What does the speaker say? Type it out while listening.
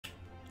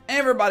Hey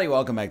everybody,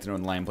 welcome back to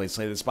Northernlion Play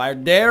Slay the Spire.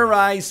 Dare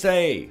I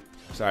say,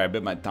 sorry, I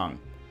bit my tongue.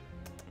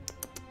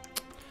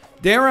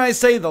 Dare I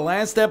say, the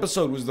last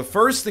episode was the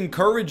first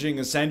encouraging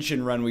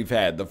Ascension run we've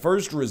had. The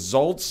first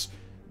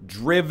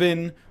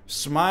results-driven,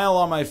 smile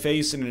on my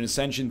face in an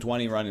Ascension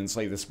 20 run in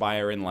Slay the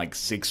Spire in like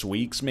 6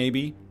 weeks,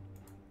 maybe.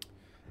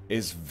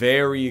 Is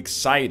very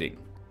exciting.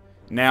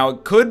 Now,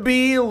 it could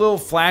be a little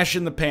flash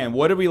in the pan.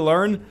 What did we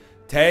learn?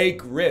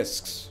 Take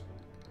risks.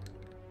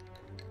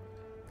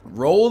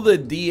 Roll the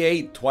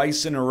D8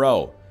 twice in a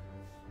row.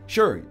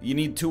 Sure, you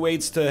need 2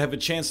 8s to have a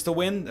chance to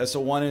win. That's a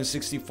 1 in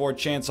 64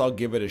 chance. I'll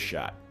give it a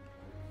shot.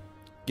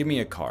 Give me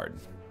a card.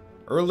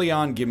 Early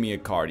on, give me a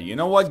card. You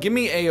know what? Give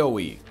me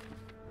AoE.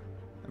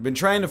 I've been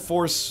trying to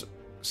force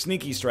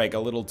Sneaky Strike a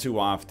little too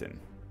often.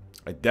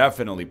 I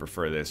definitely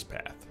prefer this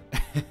path.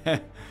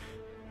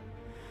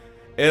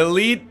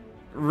 Elite,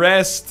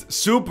 Rest,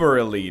 Super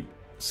Elite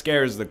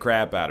scares the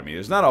crap out of me.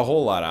 There's not a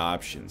whole lot of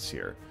options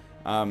here.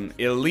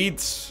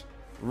 Elite,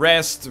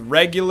 Rest,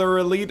 Regular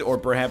Elite, or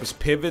perhaps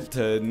Pivot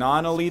to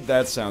Non-Elite.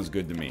 That sounds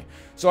good to me.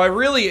 So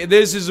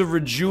this is a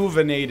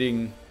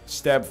rejuvenating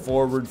step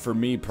forward for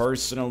me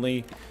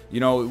personally.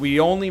 You know, we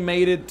only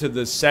made it to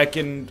the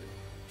second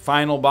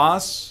final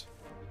boss.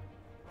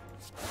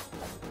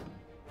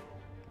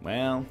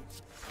 Well,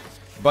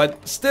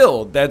 but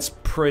still, that's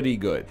pretty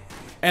good.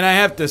 And I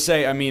have to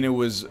say, I mean, it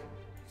was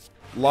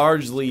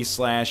largely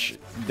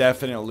 /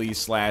 definitely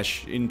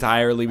 /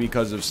 entirely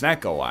because of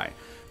Sneko.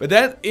 But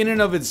that, in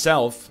and of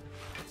itself,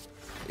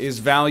 is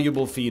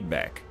valuable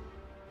feedback.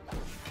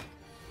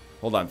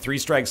 Hold on, 3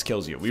 strikes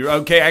kills you.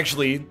 Okay,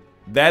 actually,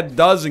 that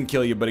doesn't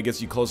kill you, but it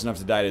gets you close enough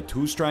to die to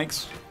 2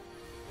 strikes.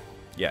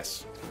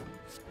 Yes.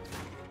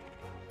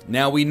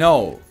 Now we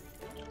know.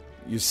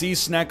 You see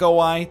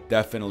Sneko,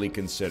 definitely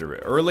consider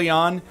it. Early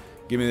on,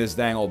 give me this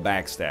dang old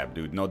backstab,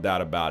 dude. No doubt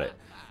about it.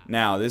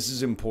 Now, this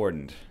is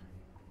important.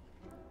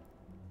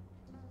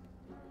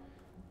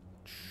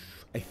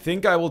 I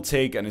think I will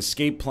take an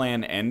escape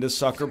plan and a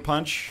sucker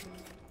punch,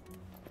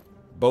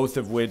 both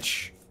of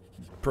which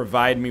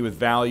provide me with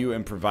value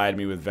and provide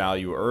me with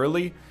value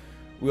early.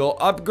 We'll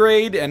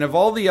upgrade, and of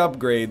all the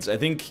upgrades, I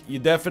think you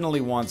definitely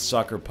want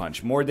sucker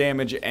punch. More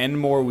damage and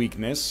more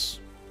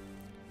weakness.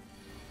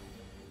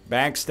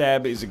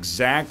 Backstab is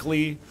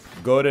exactly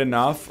good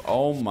enough.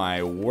 Oh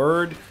my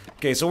word.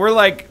 Okay, so we're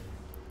like,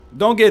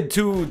 don't get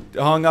too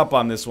hung up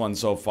on this one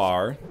so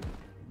far,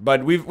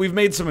 but we've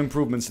made some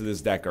improvements to this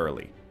deck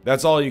early.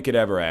 That's all you could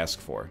ever ask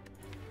for.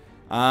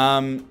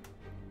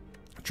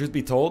 Truth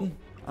be told,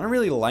 I don't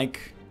really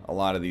like a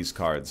lot of these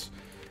cards.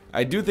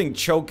 I do think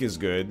Choke is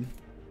good.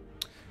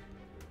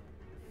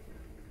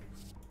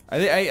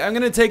 I'm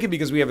going to take it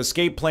because we have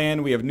Escape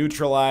Plan, we have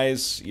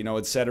Neutralize, you know,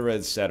 etc.,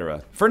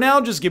 etc. For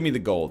now, just give me the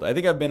gold. I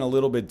think I've been a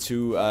little bit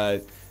too...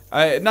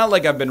 not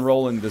like I've been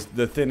rolling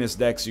the thinnest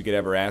decks you could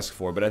ever ask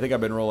for, but I think I've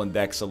been rolling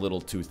decks a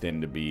little too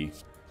thin to be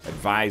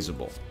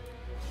advisable.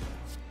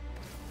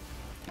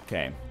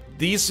 Okay.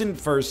 Decent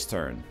first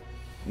turn.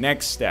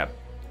 Next step.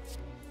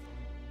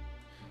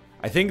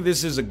 I think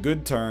this is a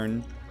good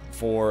turn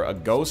for a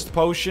Ghost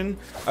Potion.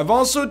 I've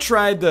also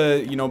tried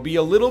to, you know, be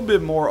a little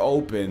bit more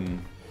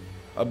open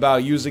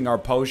about using our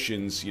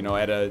potions, you know,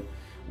 at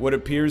what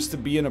appears to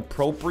be an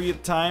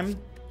appropriate time.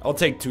 I'll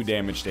take 2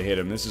 damage to hit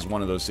him. This is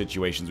one of those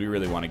situations we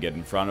really want to get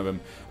in front of him.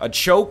 A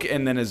Choke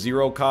and then a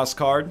 0-cost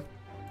card.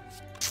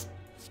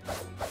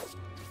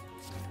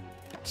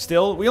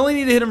 Still, we only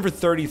need to hit him for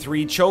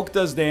 33. Choke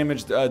does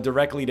damage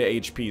directly to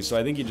HP, so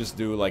I think you just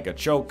do like a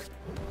Choke.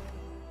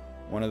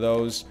 One of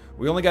those.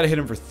 We only got to hit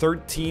him for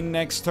 13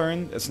 next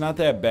turn. That's not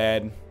that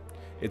bad.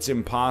 It's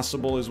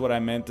impossible is what I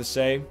meant to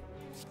say.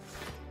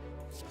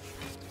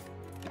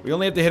 We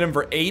only have to hit him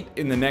for 8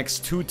 in the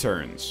next 2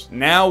 turns.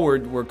 Now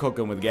we're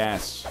cooking with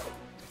gas.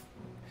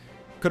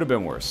 Could have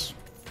been worse.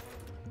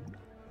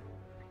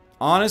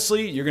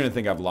 Honestly, you're going to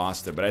think I've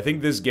lost it, but I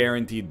think this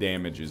guaranteed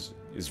damage is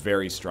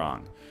very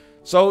strong.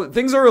 So,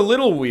 things are a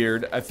little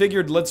weird. I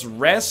figured let's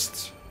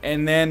rest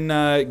and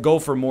then go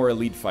for more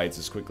elite fights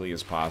as quickly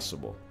as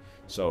possible.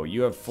 So,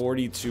 you have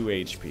 42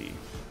 HP.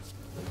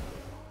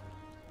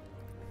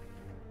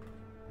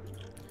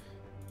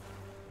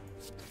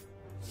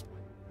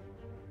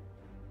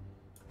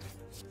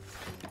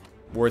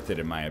 Worth it,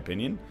 in my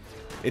opinion.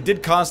 It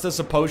did cost us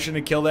a potion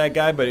to kill that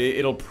guy, but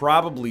it'll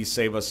probably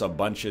save us a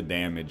bunch of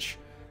damage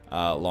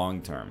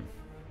long term.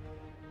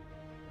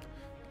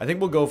 I think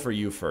we'll go for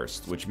you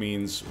first, which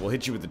means we'll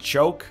hit you with the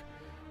Choke.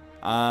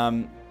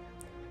 And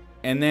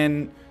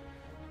then...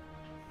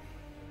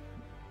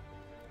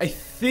 I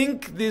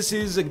think this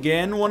is,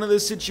 again, one of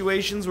the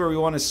situations where we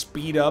want to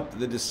speed up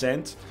the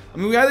descent. I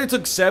mean, we either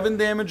took 7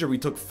 damage or we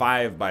took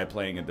 5 by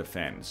playing a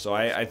defend. So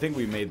I think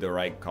we made the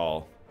right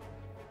call.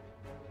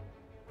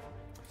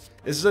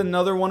 This is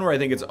another one where I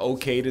think it's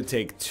okay to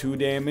take 2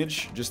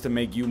 damage just to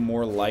make you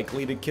more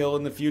likely to kill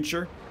in the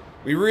future.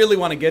 We really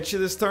want to get you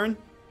this turn.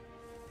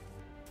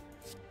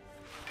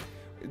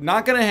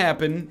 Not going to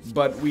happen,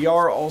 but we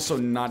are also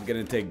not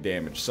going to take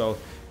damage. So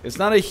it's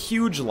not a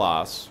huge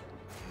loss.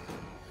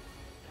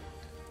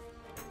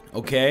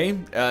 Okay,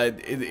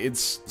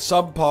 it's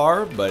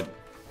subpar, but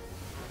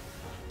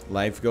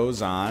life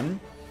goes on.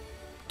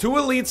 2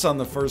 elites on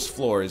the first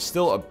floor is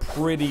still a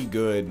pretty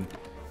good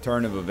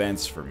turn of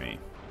events for me.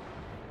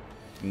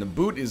 And the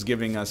boot is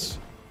giving us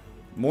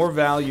more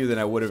value than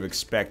I would have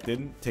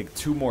expected. Take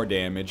 2 more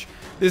damage.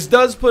 This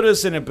does put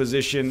us in a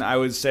position, I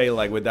would say,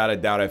 like, without a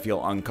doubt, I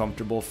feel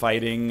uncomfortable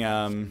fighting,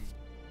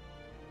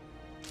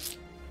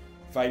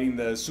 fighting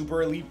the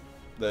super elite,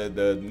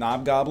 the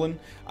knob goblin.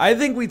 I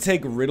think we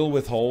take riddle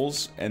with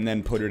holes and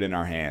then put it in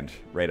our hand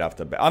right off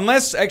the bat.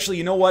 Unless, actually,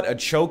 you know what? A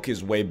choke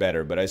is way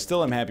better, but I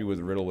still am happy with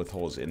riddle with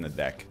holes in the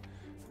deck.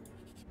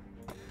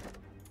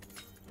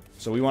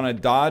 So we want to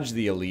dodge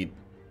the elite,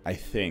 I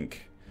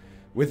think.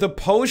 With a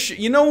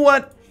potion, you know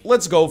what?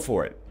 Let's go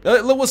for it.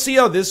 We'll see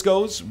how this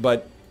goes,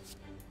 but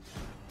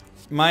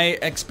my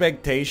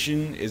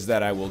expectation is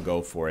that I will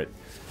go for it.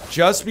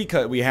 Just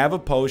because we have a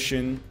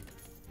potion.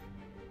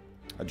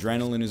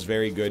 Adrenaline is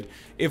very good.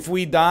 If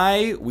we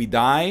die, we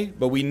die,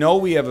 but we know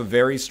we have a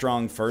very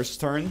strong first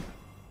turn.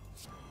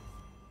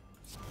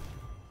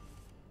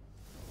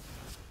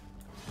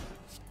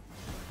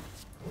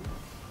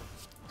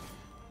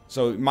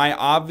 So my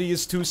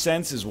obvious 2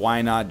 cents is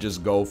why not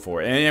just go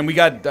for it. And we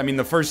got, I mean,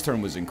 the first turn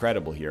was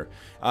incredible here.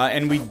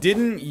 And we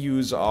didn't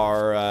use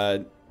our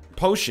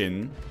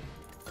potion,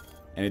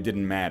 and it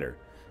didn't matter.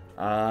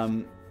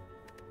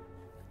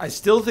 I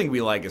still think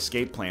we like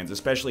escape plans,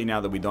 especially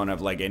now that we don't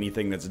have, like,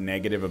 anything that's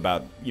negative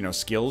about, you know,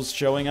 skills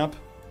showing up.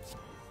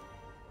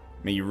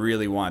 I mean, you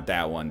really want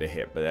that one to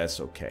hit, but that's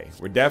okay.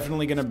 We're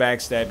definitely going to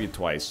backstab you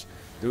twice.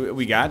 Dude,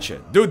 we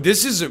gotcha. Dude,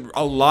 this is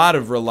a lot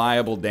of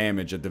reliable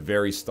damage at the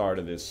very start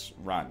of this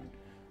run.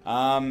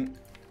 I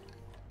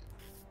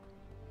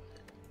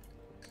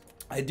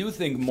do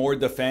think more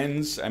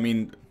defense, I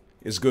mean,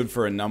 is good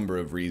for a number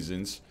of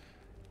reasons.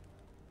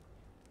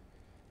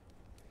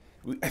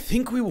 I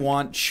think we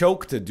want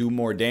choke to do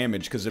more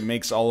damage because it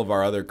makes all of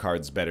our other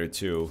cards better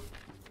too.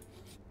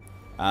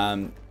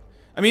 I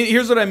mean,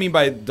 here's what I mean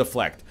by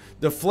deflect.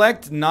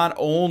 Deflect not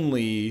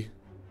only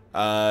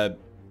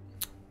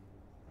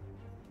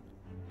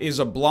is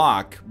a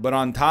block, but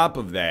on top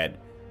of that,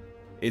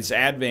 it's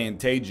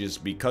advantageous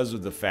because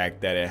of the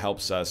fact that it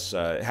helps us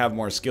have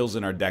more skills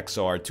in our deck,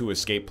 so our 2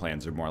 escape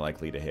plans are more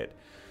likely to hit.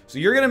 So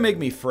you're gonna make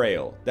me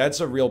frail. That's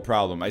a real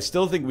problem. I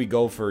still think we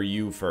go for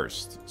you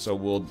first. So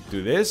we'll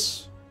do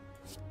this.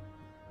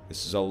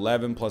 This is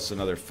 11 plus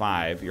another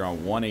 5. You're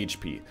on 1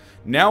 HP.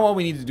 Now all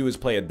we need to do is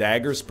play a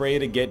dagger spray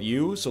to get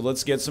you. So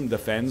let's get some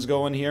defense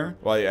going here.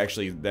 Well,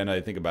 actually, then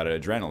I think about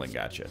it. Adrenaline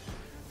gotcha.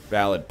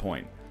 Valid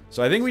point.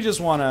 So I think we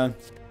just want to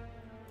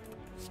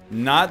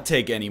not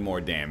take any more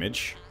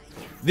damage.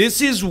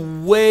 This is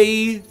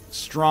way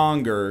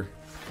stronger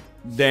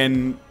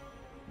than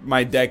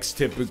my decks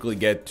typically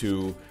get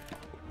to,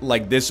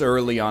 like, this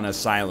early on a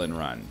silent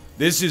run.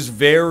 This is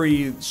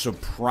very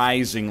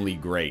surprisingly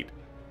great.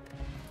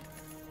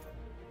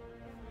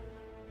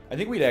 I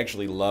think we'd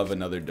actually love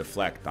another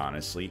deflect,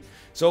 honestly.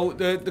 So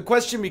the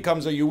question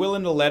becomes, are you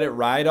willing to let it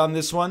ride on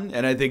this one?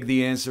 And I think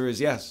the answer is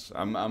yes.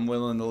 I'm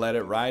willing to let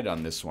it ride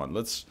on this one.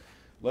 Let's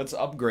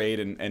upgrade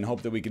and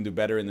hope that we can do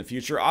better in the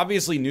future.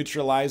 Obviously,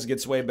 neutralize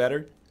gets way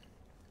better.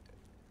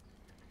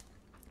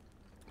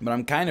 But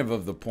I'm kind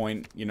of the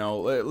point, you know,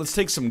 let's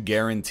take some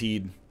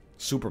guaranteed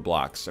super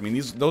blocks. I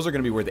mean, those are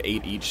going to be worth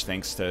 8 each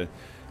thanks to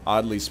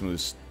oddly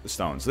smooth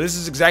stones. So this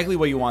is exactly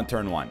what you want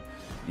turn 1.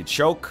 You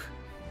choke,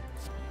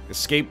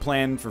 escape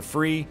plan for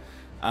free.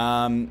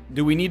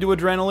 Do we need to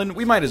adrenaline?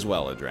 We might as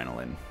well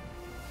adrenaline.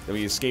 Then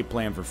we escape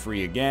plan for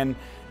free again.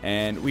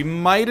 And we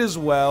might as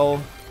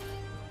well...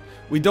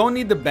 We don't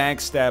need to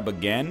backstab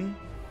again,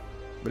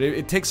 but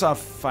it takes off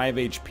 5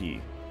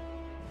 HP.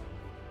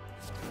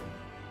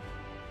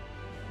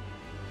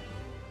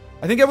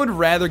 I think I would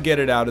rather get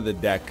it out of the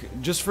deck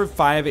just for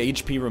 5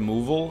 HP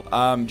removal,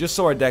 just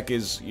so our deck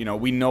is, you know,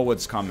 we know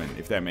what's coming,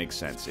 if that makes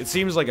sense. It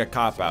seems like a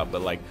cop-out,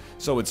 but, like,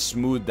 so it's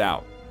smoothed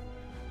out.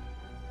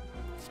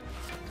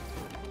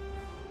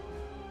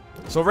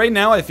 So right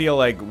now I feel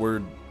like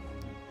we're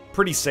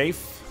pretty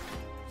safe.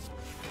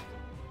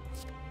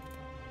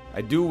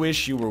 I do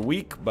wish you were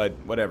weak, but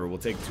whatever, we'll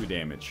take 2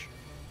 damage.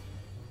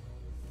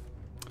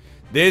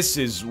 This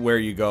is where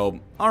you go,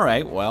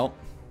 alright, well,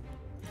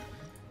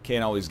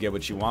 can't always get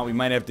what you want. We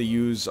might have to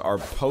use our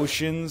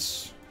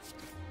potions.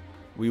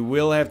 We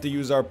will have to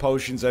use our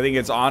potions. I think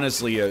it's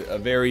honestly a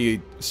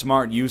very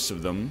smart use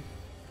of them.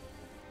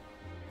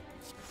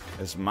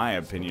 That's my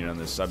opinion on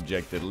the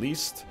subject, at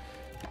least.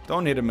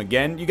 Don't hit him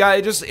again. You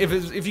gotta just, if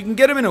you can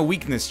get him in a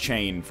weakness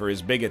chain for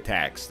his big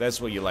attacks,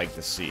 that's what you like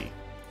to see.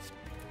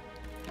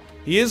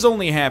 He is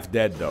only half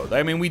dead, though.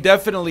 I mean, we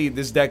definitely,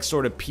 this deck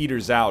sort of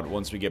peters out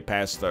once we get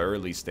past the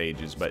early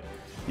stages, but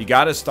you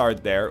gotta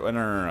start there. Oh,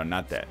 no,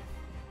 not that.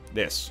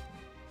 This.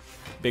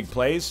 Big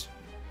plays.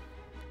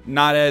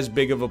 Not as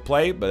big of a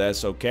play, but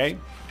that's okay.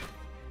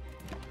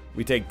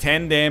 We take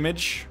 10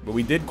 damage, but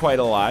we did quite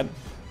a lot.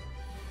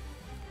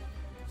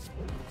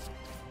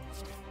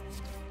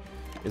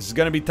 This is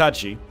gonna be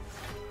touchy.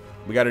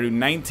 We gotta do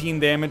 19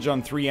 damage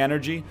on 3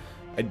 energy.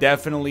 I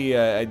definitely,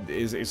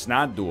 it's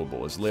not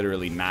doable. It's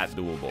literally not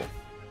doable.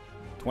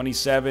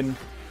 27.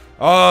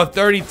 Oh,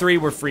 33,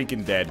 we're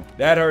freaking dead.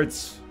 That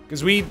hurts.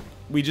 Because we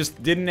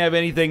just didn't have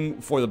anything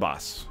for the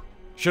boss.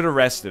 Should have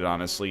rested,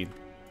 honestly.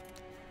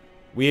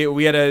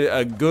 We had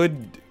a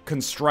good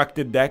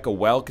constructed deck, a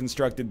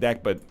well-constructed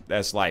deck, but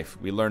that's life.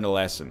 We learned a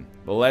lesson.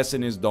 The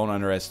lesson is don't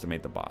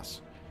underestimate the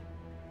boss.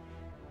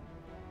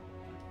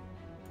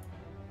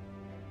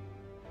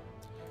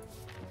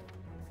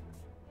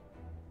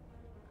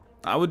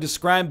 I would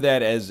describe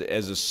that as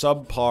a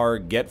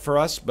subpar get for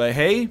us, but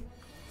hey,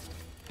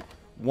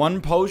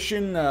 one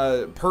potion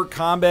per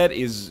combat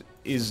is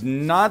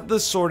not the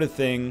sort of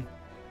thing.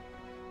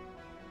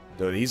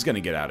 Dude, he's gonna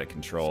get out of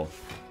control.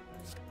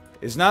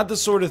 It's not the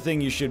sort of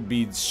thing you should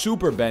be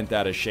super bent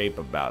out of shape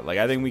about. Like,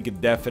 I think we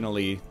could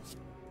definitely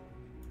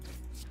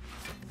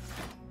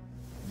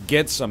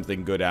get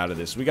something good out of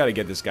this. We gotta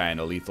get this guy in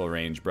a lethal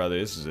range, brother.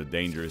 This is a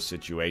dangerous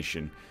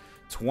situation.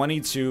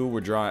 22,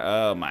 we're drawing.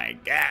 Oh my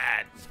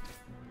god.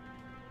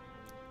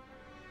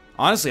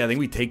 Honestly, I think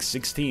we take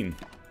 16.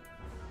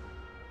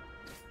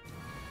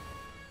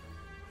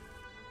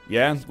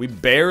 Yeah, we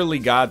barely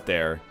got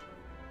there.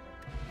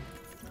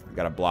 We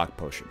got a block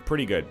potion.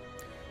 Pretty good.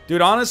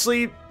 Dude,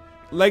 honestly,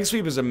 leg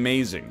sweep is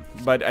amazing.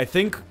 But I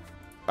think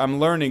I'm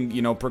learning,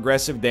 you know,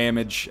 progressive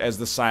damage as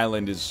the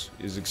silent is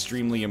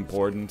extremely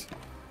important.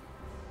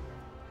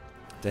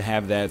 To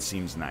have that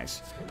seems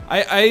nice.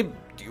 I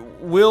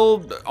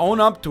will own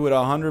up to it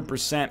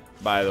 100%,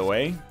 by the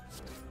way.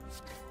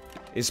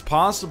 It's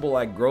possible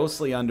I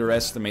grossly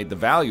underestimate the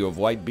value of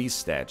White Beast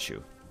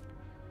statue.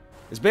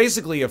 It's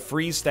basically a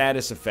free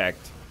status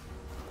effect.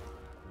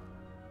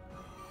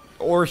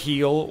 Or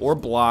heal, or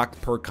block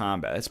per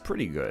combat. That's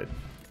pretty good.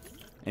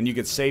 And you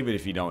could save it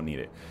if you don't need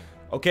it.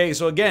 Okay,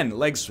 so again,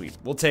 leg sweep.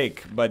 We'll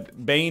take.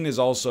 But Bane is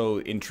also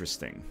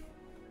interesting.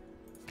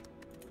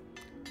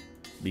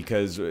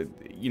 Because,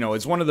 you know,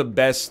 it's one of the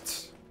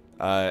best,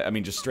 I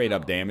mean, just straight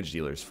up damage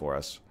dealers for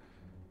us.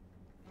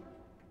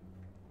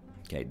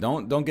 Okay,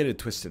 don't get it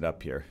twisted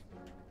up here.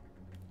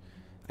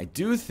 I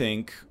do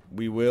think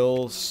we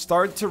will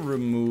start to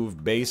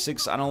remove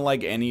basics. I don't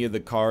like any of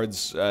the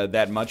cards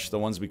that much, the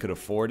ones we could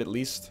afford at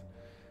least.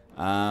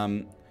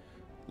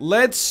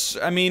 Let's,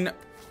 I mean,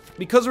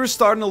 because we're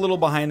starting a little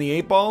behind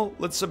the 8-ball,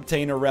 let's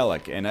obtain a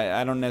relic. And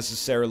I don't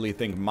necessarily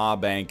think Ma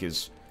Bank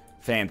is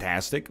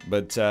fantastic,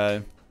 but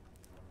I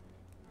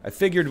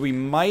figured we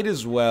might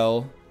as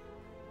well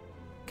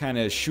kind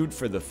of shoot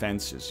for the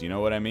fences, you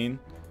know what I mean?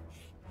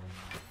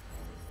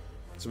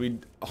 So we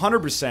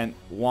 100%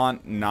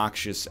 want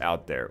Noxious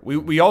out there.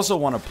 We also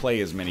want to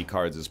play as many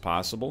cards as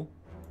possible.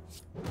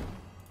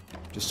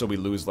 Just so we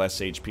lose less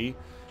HP.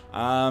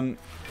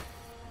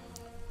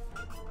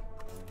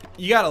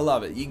 You gotta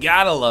love it. You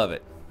gotta love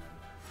it.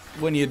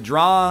 When you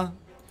draw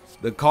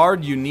the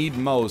card you need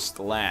most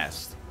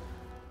last.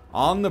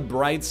 On the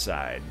bright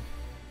side,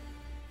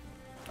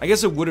 I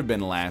guess it would have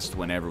been last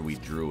whenever we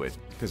drew it.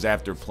 Because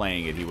after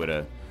playing it, he would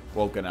have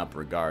woken up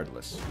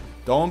regardless.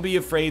 Don't be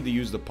afraid to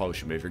use the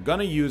potion, but if you're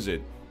gonna use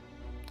it,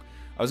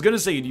 I was gonna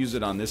say you'd use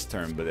it on this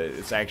turn, but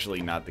it's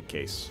actually not the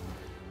case.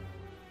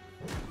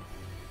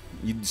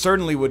 You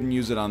certainly wouldn't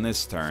use it on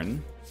this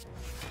turn.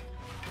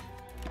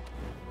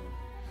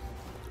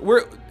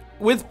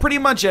 With pretty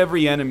much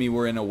every enemy,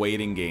 we're in a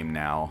waiting game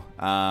now.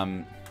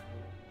 I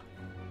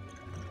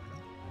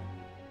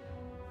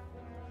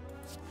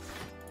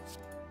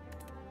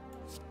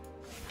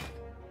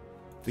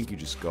think you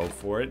just go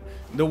for it.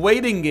 The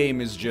waiting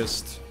game is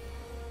just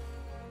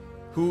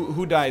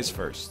who dies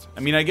first. I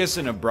mean, I guess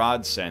in a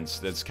broad sense,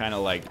 that's kind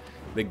of like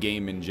the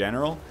game in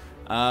general.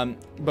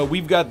 But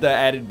we've got the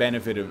added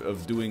benefit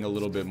of doing a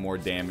little bit more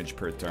damage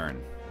per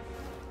turn.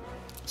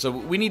 So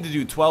we need to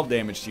do 12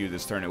 damage to you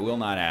this turn. It will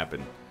not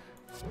happen.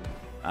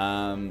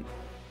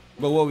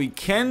 But what we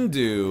can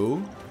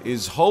do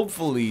is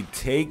hopefully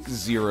take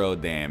 0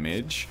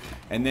 damage,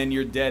 and then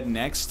you're dead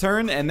next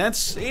turn, and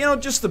that's, you know,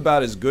 just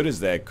about as good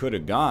as that could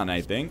have gone,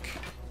 I think.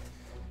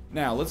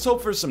 Now, let's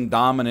hope for some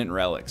dominant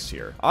relics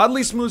here.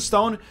 Oddly Smooth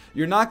Stone,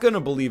 you're not going to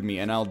believe me,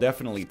 and I'll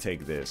definitely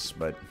take this,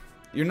 but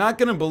you're not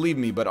going to believe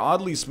me, but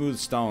Oddly Smooth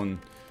Stone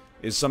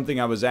is something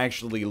I was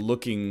actually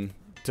looking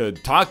to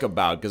talk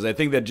about, because I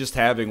think that just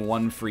having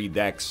 1 free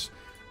dex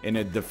in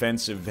a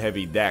defensive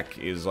heavy deck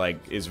is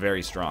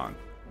very strong.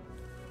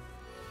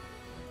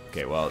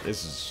 Okay, well,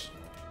 this is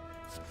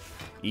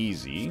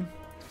easy.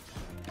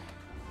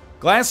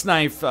 Glass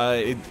Knife,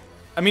 I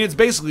mean, it's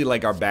basically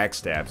like our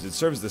backstabs. It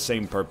serves the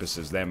same purpose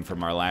as them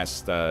from our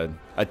last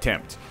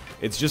attempt.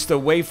 It's just a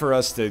way for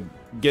us to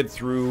get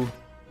through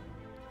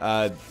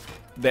the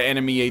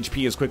enemy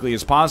HP as quickly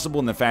as possible,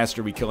 and the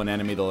faster we kill an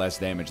enemy, the less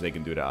damage they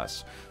can do to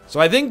us. So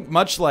I think,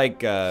 much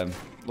like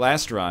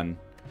last run,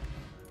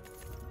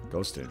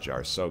 Ghost in a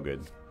Jar, so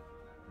good.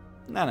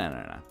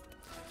 No.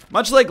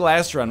 Much like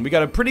last run, we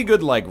got a pretty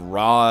good, like,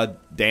 raw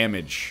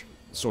damage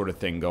sort of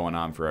thing going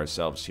on for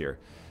ourselves here.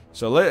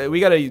 So we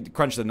gotta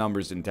crunch the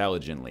numbers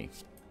intelligently.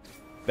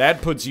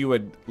 That puts you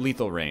at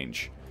lethal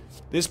range.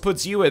 This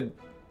puts you at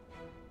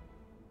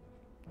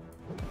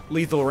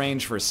lethal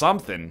range for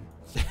something.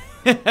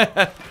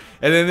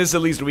 And then this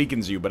at least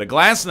weakens you, but a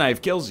glass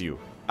knife kills you.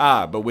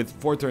 Ah, but with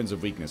 4 turns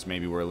of weakness,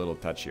 maybe we're a little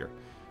touchier.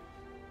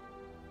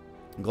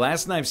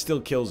 Glass knife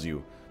still kills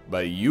you,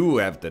 but you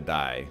have to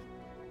die.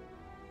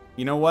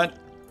 You know what?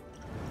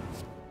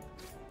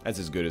 That's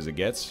as good as it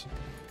gets.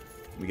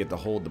 We get to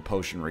hold the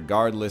potion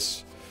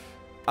regardless.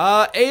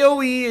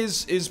 AoE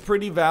is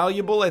pretty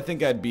valuable. I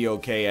think I'd be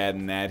okay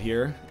adding that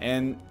here.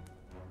 And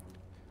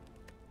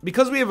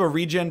because we have a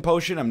regen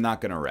potion, I'm not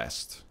going to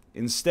rest.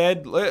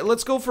 Instead,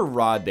 let's go for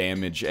raw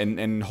damage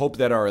and hope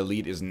that our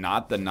elite is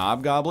not the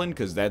Knob Goblin,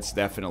 because that's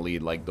definitely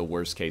like the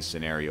worst case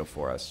scenario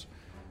for us.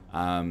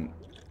 And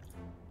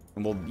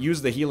we'll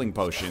use the healing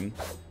potion.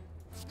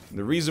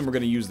 The reason we're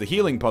going to use the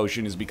healing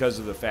potion is because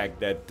of the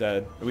fact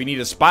that we need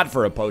a spot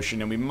for a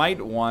potion, and we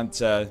might want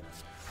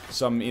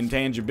some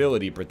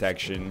intangibility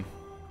protection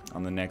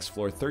on the next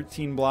floor.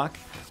 13 block.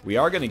 We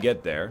are going to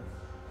get there.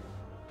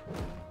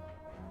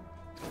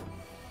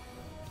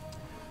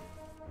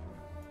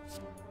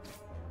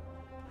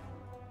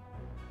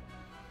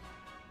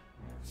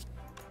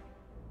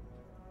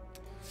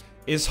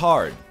 Is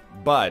hard,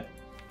 but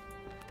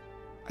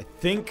I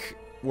think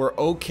we're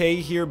okay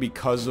here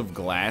because of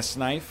Glass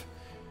Knife.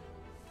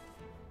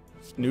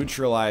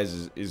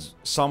 Neutralize is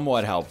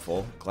somewhat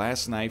helpful.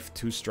 Glass Knife,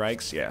 2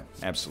 strikes, yeah,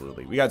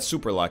 absolutely. We got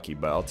super lucky,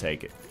 but I'll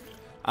take it.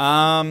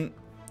 And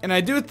I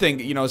do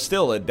think, you know,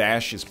 still a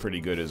dash is pretty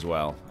good as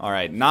well. All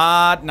right,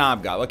 not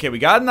Knob Goblin. Okay, we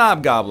got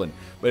Knob Goblin,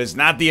 but it's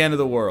not the end of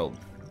the world.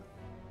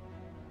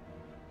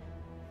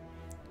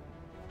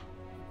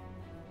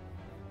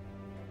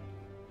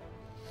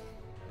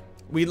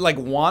 We, like,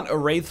 want a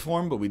Wraith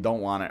form, but we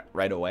don't want it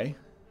right away.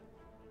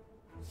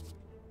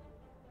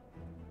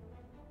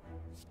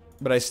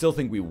 But I still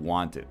think we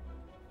want it.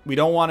 We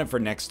don't want it for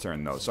next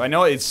turn, though. So I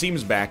know it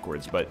seems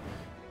backwards, but...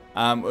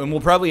 and we'll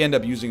probably end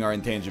up using our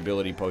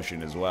intangibility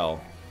potion as well.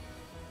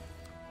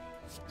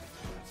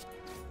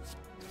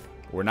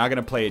 We're not going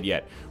to play it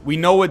yet. We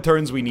know what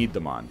turns we need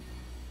them on.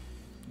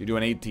 You're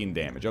doing 18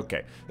 damage.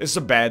 Okay. This is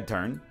a bad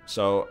turn.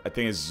 So I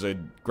think this is a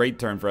great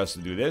turn for us to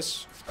do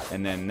this.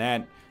 And then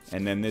that...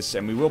 And then this,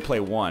 and we will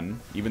play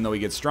 1, even though we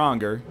get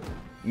stronger.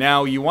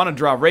 Now, you want to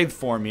draw Wraith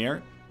form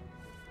here.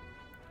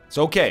 It's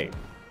okay.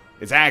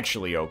 It's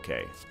actually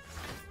okay.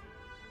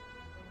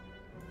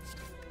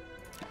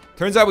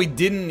 Turns out we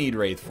didn't need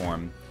Wraith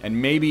form,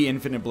 and maybe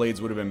Infinite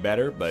Blades would have been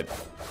better, but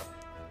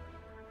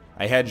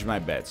I hedged my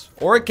bets.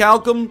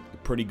 Orichalcum,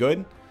 pretty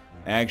good.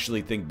 I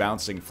actually think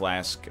Bouncing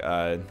Flask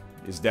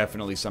is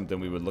definitely something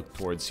we would look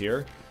towards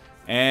here.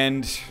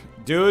 And,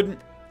 dude...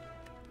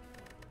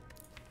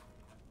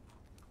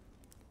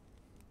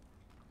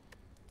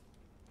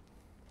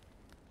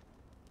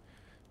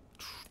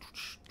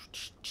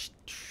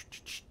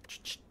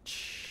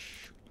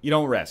 You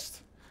don't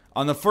rest.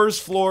 On the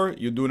first floor,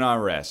 you do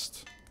not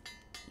rest.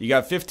 You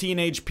got 15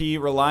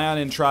 HP, rely on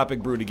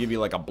Entropic Brew to give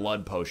you like a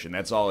blood potion.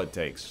 That's all it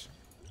takes.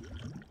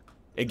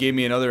 It gave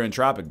me another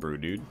Entropic Brew,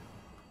 dude.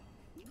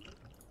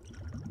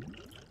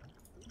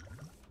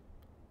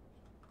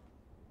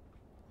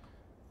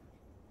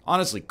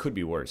 Honestly, could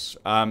be worse.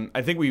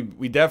 I think we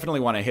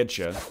definitely want to hit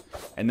you.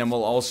 And then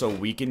we'll also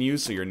weaken you,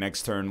 so your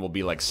next turn will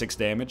be like 6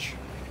 damage.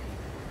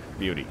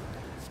 Beauty.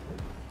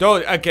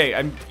 Dude, okay,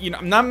 I'm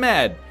not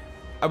mad.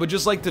 I would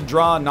just like to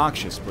draw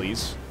Noxious,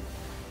 please.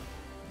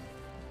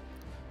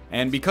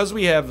 And because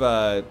we have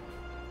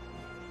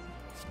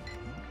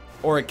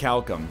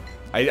Orichalcum,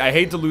 I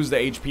hate to lose the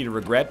HP to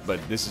regret, but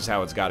this is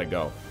how it's got to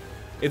go.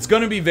 It's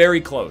going to be very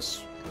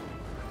close.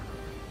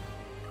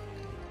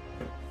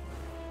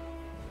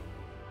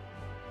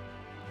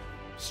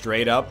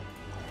 Straight up.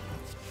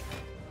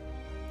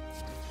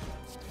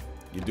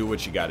 You do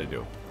what you got to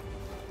do.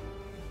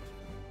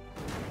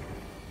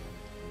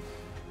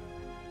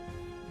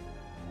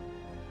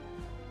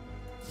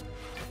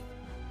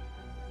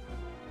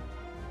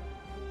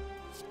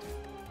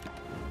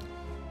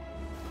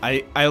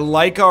 I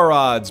like our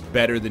odds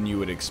better than you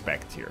would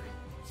expect here.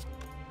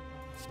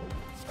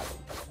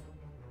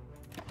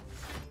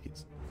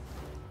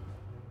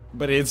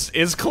 But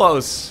it's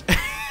close.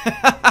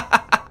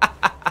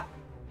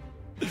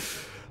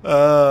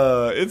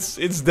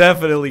 It's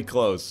definitely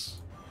close.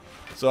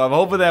 So I'm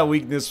hoping that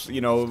weakness, you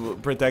know,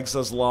 protects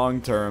us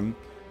long term.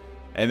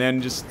 And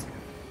then just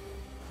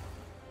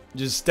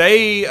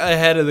stay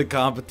ahead of the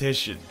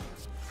competition.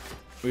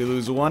 We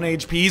lose 1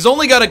 HP. He's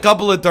only got a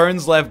couple of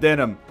turns left in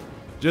him.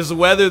 Just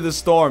weather the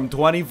storm.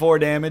 24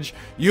 damage.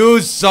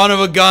 You son of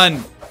a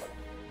gun!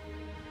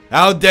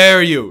 How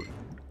dare you!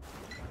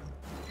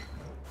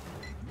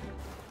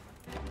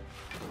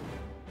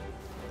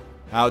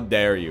 How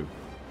dare you?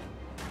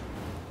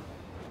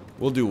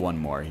 We'll do one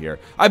more here.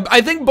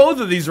 I think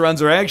both of these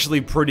runs are actually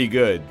pretty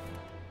good.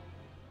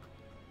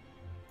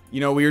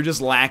 You know, we were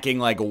just lacking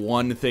like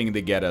one thing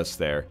to get us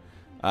there.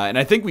 And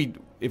I think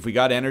if we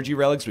got energy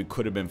relics, we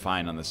could have been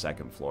fine on the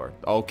second floor.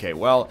 Okay,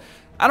 well,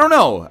 I don't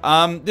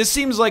know. This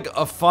seems like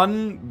a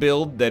fun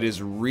build that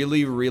is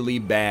really, really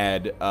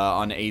bad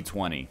on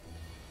A20.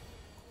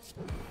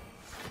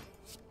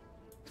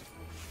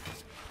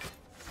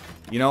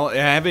 You know,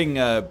 having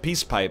a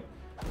peace pipe,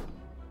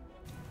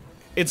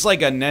 it's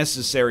like a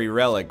necessary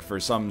relic for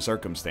some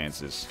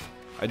circumstances.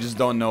 I just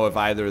don't know if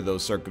either of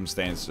those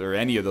circumstances, or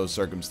any of those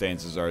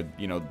circumstances are,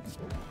 you know,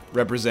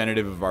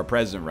 representative of our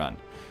present run.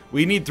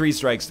 We need 3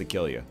 strikes to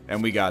kill you,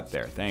 and we got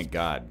there. Thank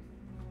God.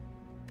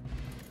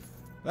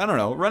 I don't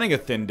know. Running a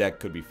thin deck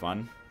could be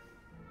fun.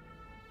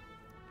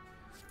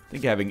 I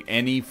think having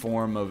any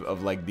form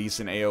of like,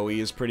 decent AoE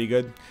is pretty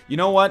good. You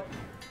know what?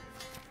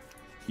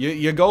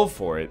 You go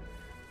for it.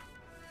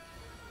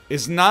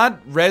 It's not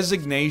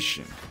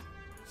resignation.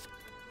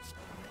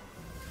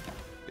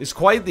 It's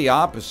quite the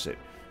opposite.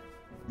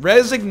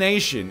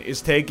 Resignation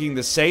is taking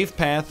the safe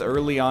path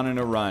early on in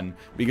a run,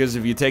 because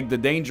if you take the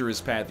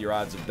dangerous path, your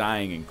odds of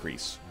dying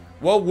increase.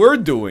 What we're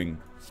doing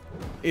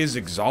is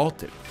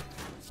exalted.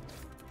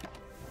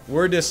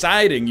 We're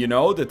deciding, you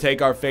know, to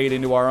take our fate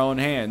into our own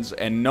hands,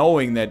 and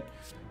knowing that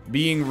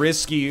being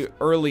risky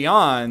early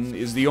on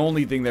is the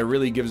only thing that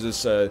really gives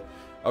us a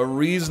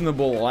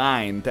reasonable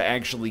line to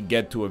actually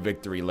get to a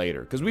victory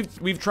later. Because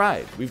we've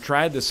tried. We've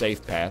tried the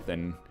safe path,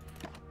 and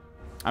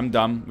I'm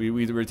dumb.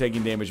 We're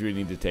taking damage we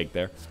didn't need to take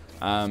there.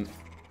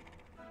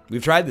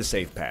 We've tried the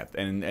safe path,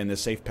 and the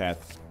safe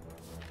path,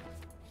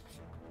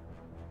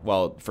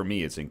 well, for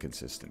me, it's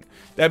inconsistent.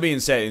 That being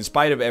said, in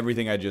spite of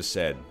everything I just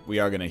said, we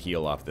are going to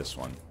heal off this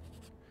one.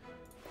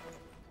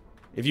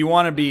 If you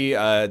want to be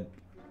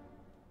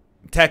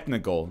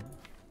technical,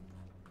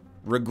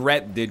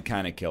 regret did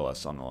kind of kill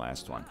us on the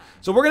last one.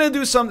 So we're going to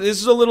do something.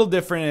 This is a little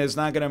different, and it's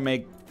not going to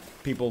make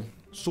people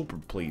super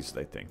pleased,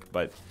 I think.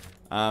 But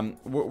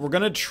we're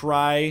going to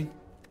try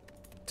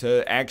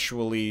to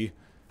actually,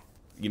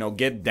 you know,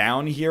 get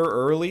down here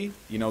early.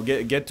 You know,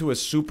 get to a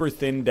super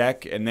thin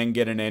deck, and then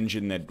get an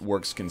engine that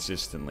works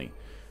consistently.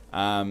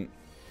 And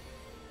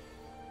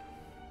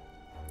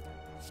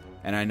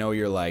I know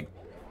you're like,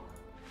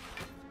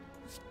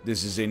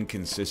 this is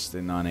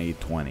inconsistent on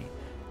A20.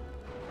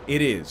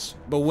 It is.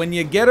 But when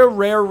you get a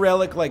rare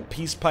relic like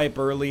Peace Pipe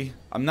early,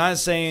 I'm not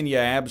saying you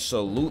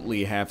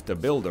absolutely have to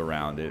build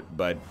around it,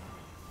 but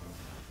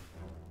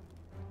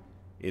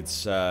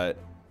it's, it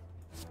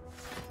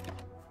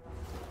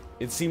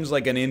seems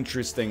like an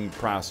interesting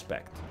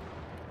prospect.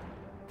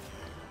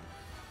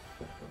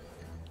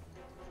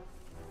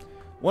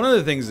 One of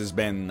the things that's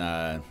been,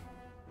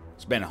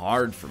 it's been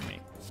hard for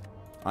me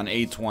on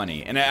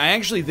A20, and I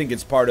actually think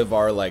it's part of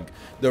our, like,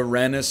 the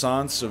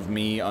renaissance of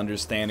me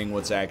understanding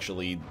what's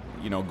actually,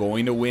 you know,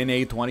 going to win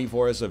A20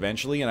 for us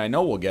eventually, and I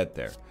know we'll get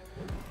there.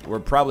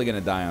 We're probably going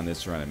to die on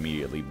this run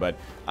immediately, but,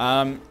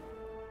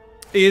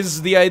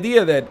 is the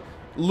idea that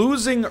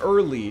losing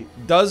early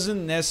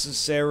doesn't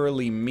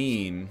necessarily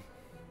mean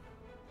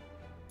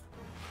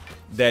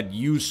that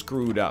you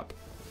screwed up.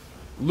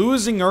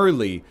 Losing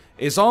early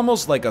is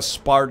almost like a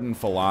Spartan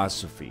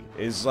philosophy.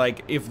 It's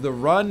like, if the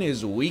run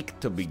is weak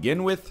to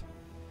begin with,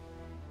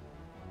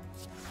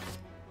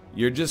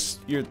 you're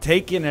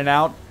taking it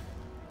out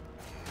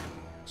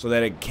so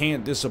that it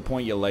can't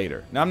disappoint you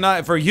later. Now, I'm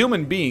not, for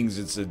human beings,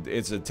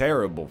 it's a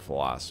terrible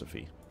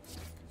philosophy.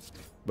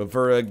 But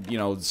for a, you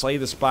know, Slay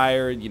the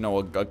Spire, you know,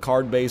 a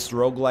card-based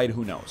roguelite,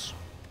 who knows?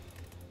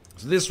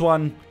 So this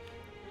one,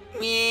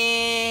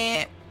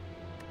 meh,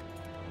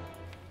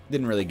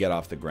 didn't really get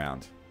off the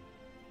ground.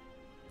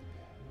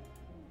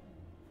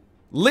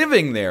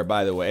 Living there,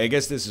 by the way, I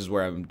guess this is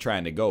where I'm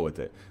trying to go with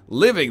it.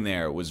 Living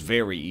there was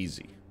very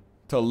easy.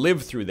 To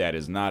live through that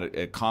is not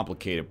a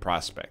complicated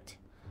prospect.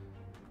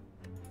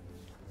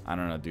 I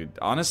don't know, dude.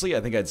 Honestly,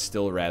 I think I'd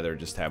still rather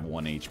just have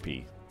 1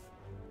 HP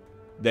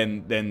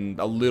than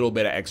a little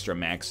bit of extra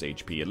max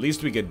HP. At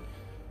least we could,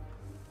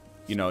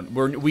 you know,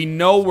 we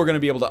know we're going to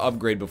be able to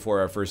upgrade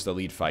before our first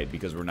elite fight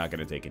because we're not going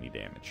to take any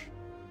damage.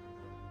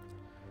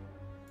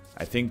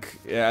 I think,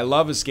 I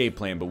love Escape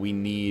Plan, but we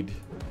need,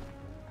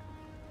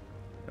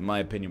 in my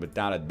opinion,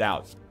 without a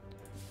doubt,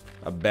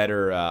 a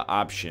better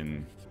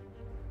option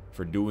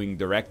for doing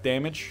direct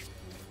damage.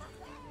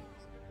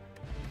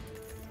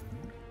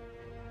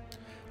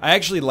 I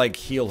actually like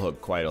Heel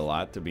Hook quite a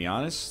lot, to be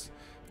honest.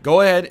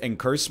 Go ahead and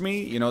curse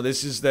me. You know,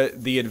 this is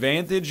the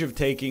advantage of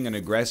taking an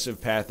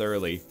aggressive path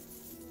early.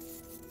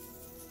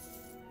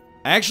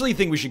 I actually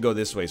think we should go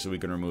this way so we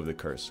can remove the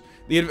curse.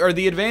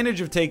 The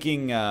advantage of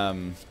taking,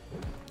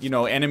 you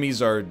know,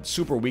 enemies are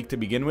super weak to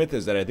begin with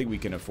is that I think we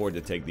can afford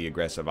to take the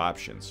aggressive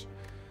options.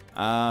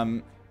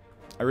 I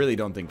really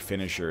don't think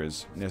Finisher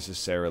is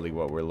necessarily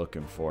what we're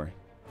looking for,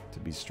 to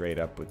be straight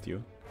up with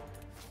you.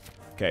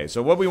 Okay,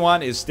 so what we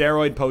want is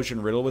Steroid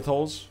Potion Riddle with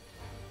Holes.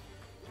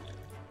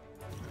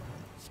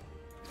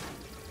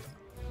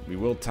 We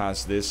will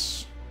toss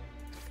this.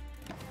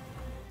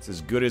 It's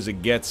as good as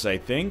it gets, I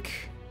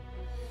think.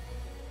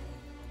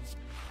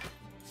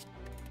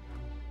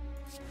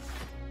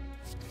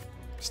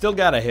 Still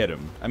gotta hit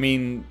him. I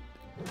mean,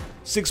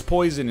 6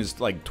 poison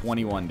is like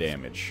 21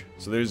 damage.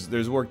 So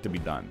there's work to be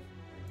done.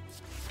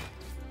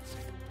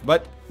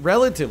 But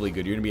relatively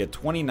good. You're gonna be at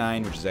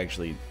 29, which is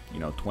actually, you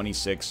know,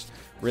 26.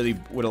 Really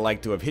would have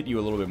liked to have hit you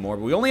a little bit more,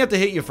 but we only have to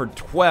hit you for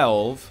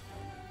 12.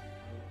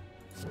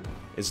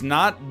 It's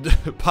not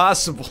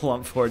possible,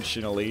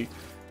 unfortunately.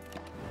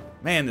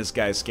 Man, this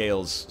guy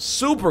scales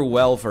super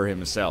well for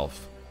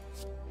himself.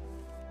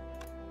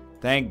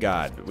 Thank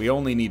God. We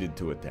only needed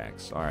 2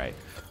 attacks. Alright.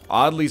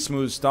 Oddly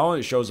smooth stone.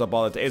 It shows up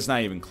all the time. It's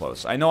not even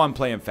close. I know I'm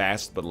playing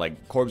fast, but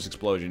like Corpse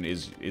Explosion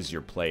is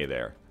your play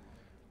there.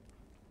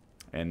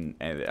 And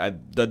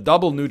the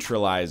double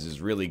neutralize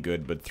is really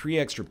good, but 3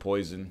 extra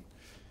poison.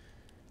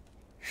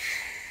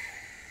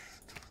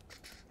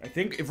 I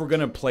think if we're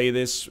going to play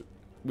this,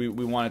 we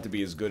want it to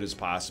be as good as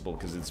possible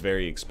because it's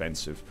very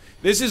expensive.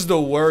 This is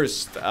the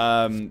worst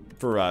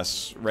for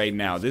us right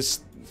now.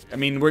 I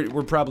mean,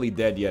 we're probably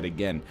dead yet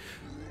again.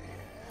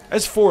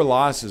 That's 4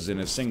 losses in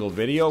a single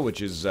video,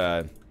 which is,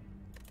 I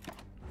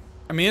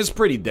mean, it's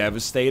pretty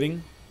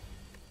devastating.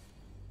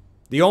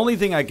 The only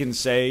thing I can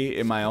say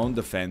in my own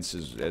defense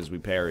as we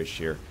perish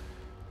here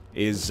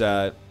is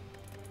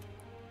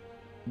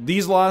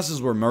these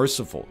losses were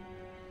merciful.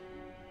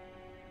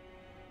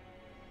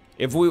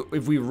 If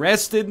we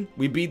rested,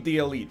 we beat the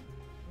elite.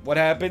 What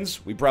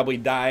happens? We probably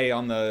die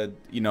on the,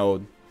 you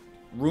know,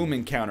 room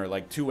encounter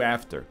like 2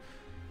 after.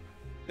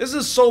 This is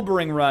a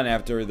sobering run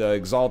after the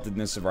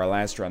exaltedness of our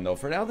last run, though.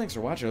 For now, thanks for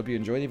watching. I hope you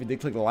enjoyed it. If you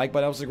did, click the like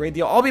button. That was a great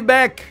deal. I'll be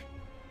back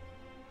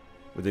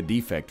with a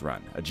defect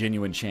run, a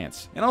genuine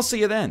chance. And I'll see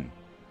you then.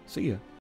 See ya.